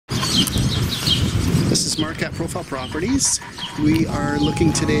Mark at Profile Properties. We are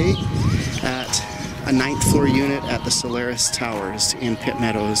looking today at a 9th floor unit at the Solaris Towers in Pitt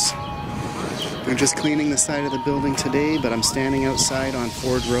Meadows. We're just cleaning the side of the building today, but I'm standing outside on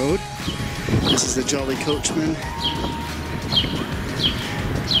Ford Road. This is the Jolly Coachman.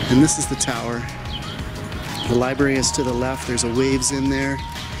 And this is the tower. The library is to the left. There's a Waves in there.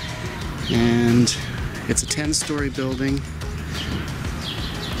 And it's a 10-story building.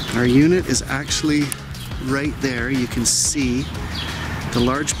 Our unit is actually right there. You can see the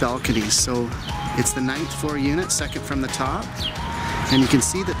large balconies. So it's the 9th floor unit, second from the top. And you can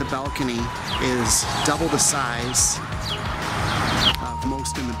see that the balcony is double the size of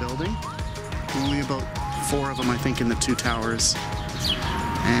most in the building. Only about 4 of them, I think, in the 2 towers.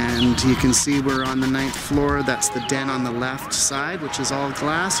 And you can see we're on the 9th floor. That's the den on the left side, which is all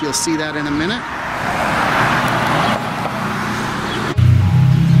glass. You'll see that in a minute.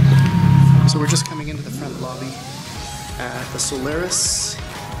 So we're just coming into the front lobby at the Solaris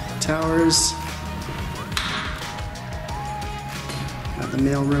Towers. Got the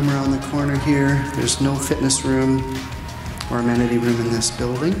mail room around the corner here. There's no fitness room or amenity room in this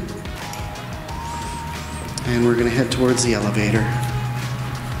building. And we're going to head towards the elevator.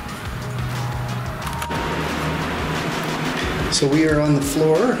 So we are on the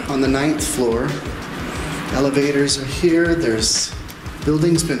floor, on the 9th floor. Elevators are here.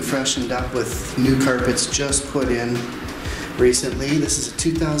 Building's been freshened up with new carpets just put in recently. This is a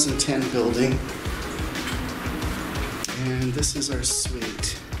 2010 building. And this is our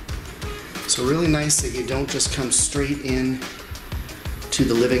suite. So really nice that you don't just come straight in to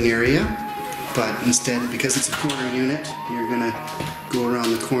the living area, but instead, because it's a corner unit, you're gonna go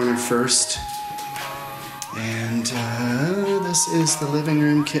around the corner first. And this is the living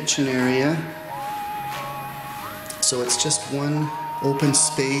room kitchen area. So it's just one open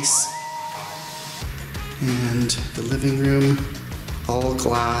space, and the living room, all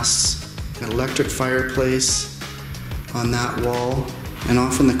glass, got electric fireplace on that wall, and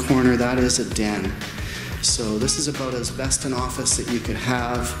off in the corner, that is a den. So this is about as best an office that you could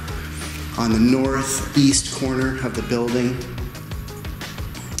have on the northeast corner of the building.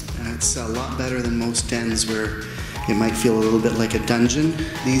 It's a lot better than most dens where it might feel a little bit like a dungeon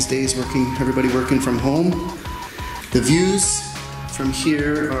these days, everybody working from home. The views from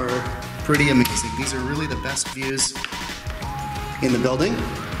here are pretty amazing. These are really the best views in the building.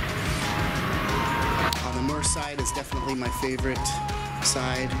 On the north side is definitely my favorite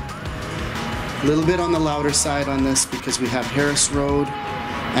side. A little bit on the louder side on this because we have Harris Road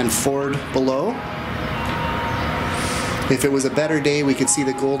and Ford below. If it was a better day, we could see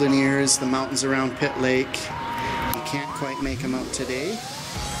the Golden Ears, the mountains around Pitt Lake. You can't quite make them out today,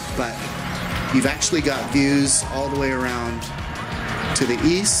 but you've actually got views all the way around to the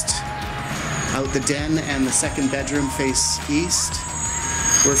east. Out the den and the second bedroom face east.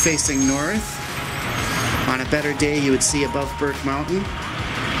 We're facing north. On a better day, you would see above the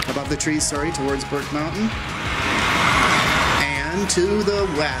trees, towards Burke Mountain. And to the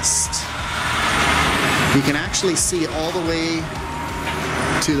west, you can actually see all the way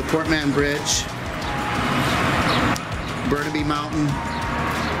to the Portman Bridge, Burnaby Mountain,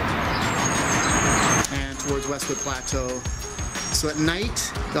 and towards Westwood Plateau. So at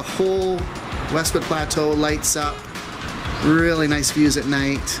night, the whole Westwood Plateau lights up. Really nice views at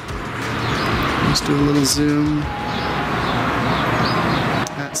night. Let's do a little zoom.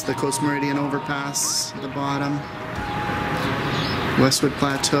 That's the Coast Meridian overpass at the bottom. Westwood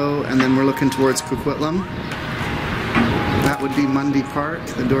Plateau, and then we're looking towards Coquitlam. That would be Mundy Park.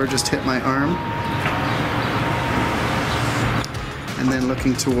 The door just hit my arm. And then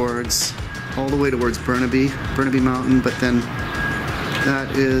looking towards, all the way towards Burnaby Mountain, but then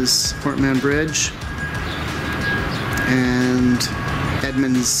that is Portman Bridge and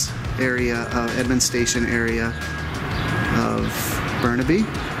Edmonds Station area of Burnaby.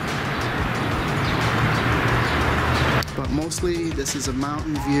 But mostly this is a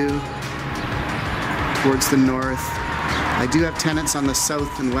mountain view towards the north. I do have tenants on the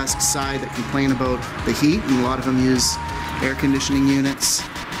south and west side that complain about the heat, and a lot of them use air conditioning units.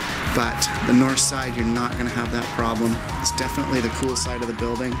 But the north side, you're not going to have that problem. It's definitely the cool side of the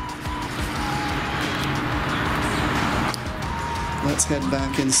building. Let's head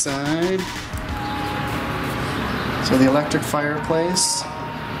back inside. So the electric fireplace.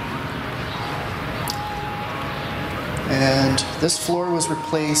 And this floor was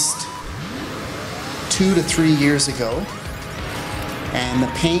replaced 2 to 3 years ago. And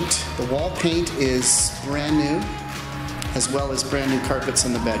the wall paint is brand new, as well as brand new carpets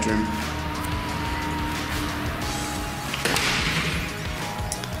in the bedroom.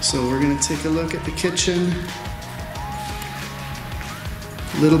 So we're going to take a look at the kitchen.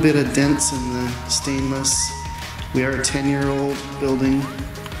 A little bit of dents in the stainless. We are a 10-year-old building,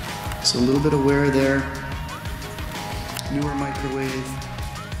 so a little bit of wear there. Newer microwave,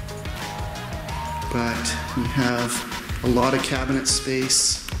 but we have a lot of cabinet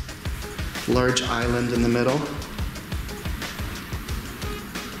space, large island in the middle.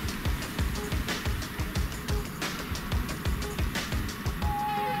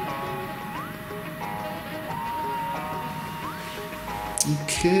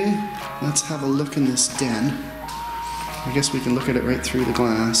 Okay, let's have a look in this den. I guess we can look at it right through the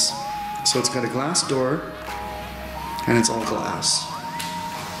glass. So it's got a glass door, and it's all glass.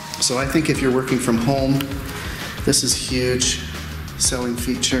 So I think if you're working from home, this is a huge selling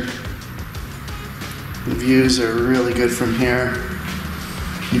feature. The views are really good from here.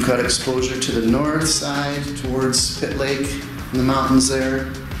 You've got exposure to the north side towards Pitt Lake and the mountains there.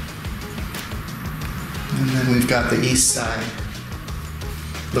 And then we've got the east side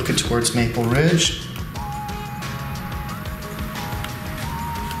looking towards Maple Ridge.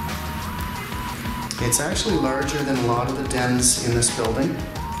 It's actually larger than a lot of the dens in this building.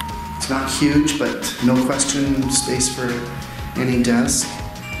 It's not huge, but no question space for any desk.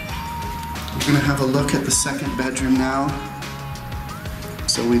 We're going to have a look at the second bedroom now.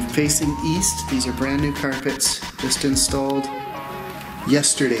 So we're facing east. These are brand new carpets, just installed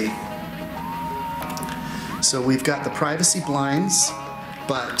yesterday. So we've got the privacy blinds,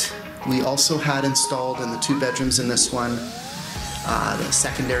 but we also had installed in the two bedrooms in this one the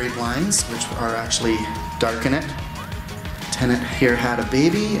secondary blinds, which are actually darken it. Tenant here had a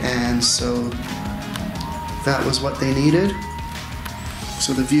baby, and so that was what they needed.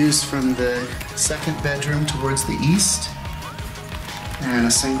 So the views from the second bedroom towards the east, and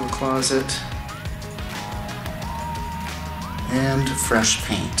a single closet, and fresh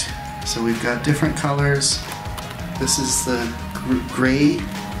paint. So we've got different colors. This is the gray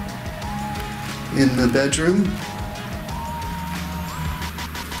in the bedroom.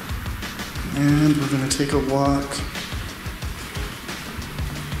 And we're going to take a walk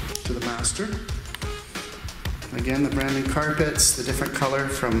to the master. Again, the brand new carpets, the different color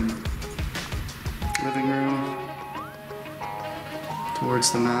from living room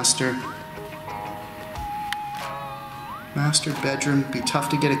towards the master. Master bedroom. Be tough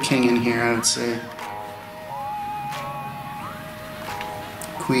to get a king in here, I would say.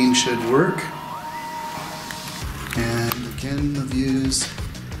 Queen should work. And again, the views.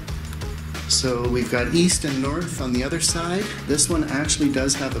 So we've got east and north on the other side. This one actually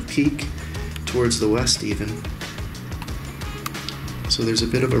does have a peak towards the west even. So there's a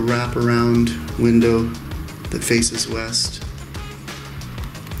bit of a wraparound window that faces west.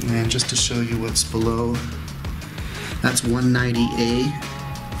 And just to show you what's below, that's 190A,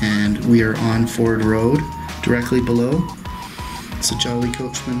 and we are on Ford Road, directly below. It's a Jolly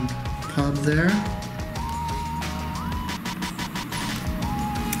Coachman pub there.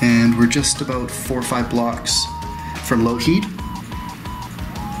 And we're just about 4 or 5 blocks from Lougheed.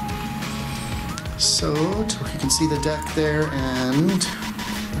 So you can see the deck there, and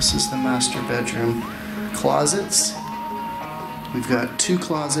this is the master bedroom. Closets. We've got 2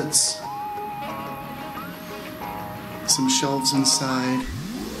 closets, some shelves inside,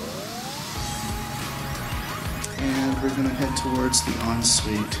 and we're going to head towards the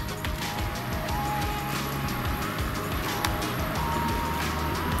ensuite.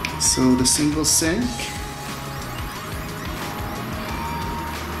 So the single sink,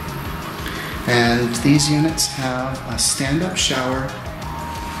 and these units have a stand-up shower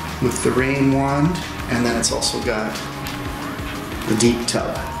with the rain wand, and then it's also got the deep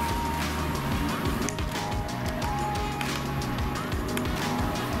tub.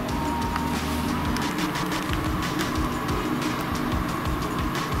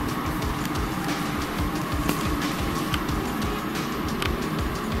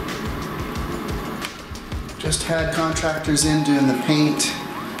 Just had contractors in doing the paint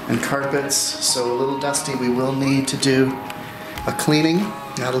and carpets, so a little dusty. We will need to do a cleaning.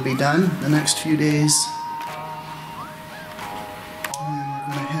 That'll be done the next few days. And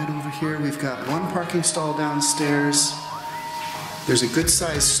we're going to head over here. We've got 1 parking stall downstairs. There's a good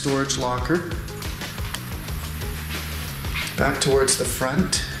sized storage locker back towards the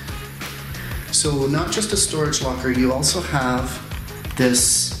front. So not just a storage locker, you also have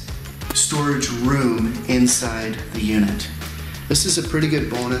this storage room inside the unit. This is a pretty good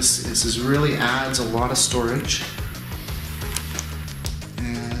bonus. This really adds a lot of storage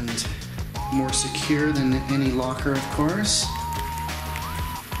and more secure than any locker, of course.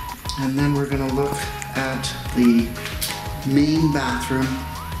 And then we're going to look at the main bathroom.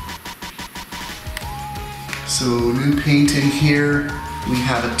 So new paint in here. We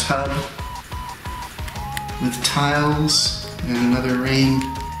have a tub with tiles and another rain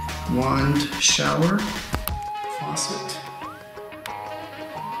wand shower, faucet,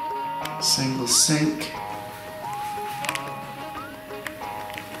 single sink.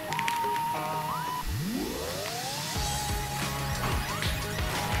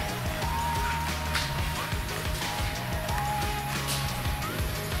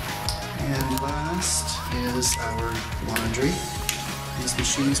 And last is our laundry. These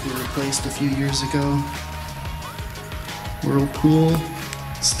machines were replaced a few years ago. Whirlpool,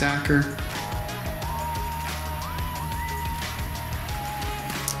 stacker.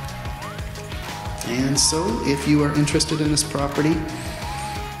 And so, if you are interested in this property,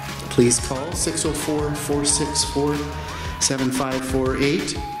 please call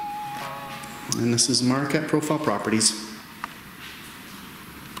 604-464-7548. And this is Mark at Profile Properties.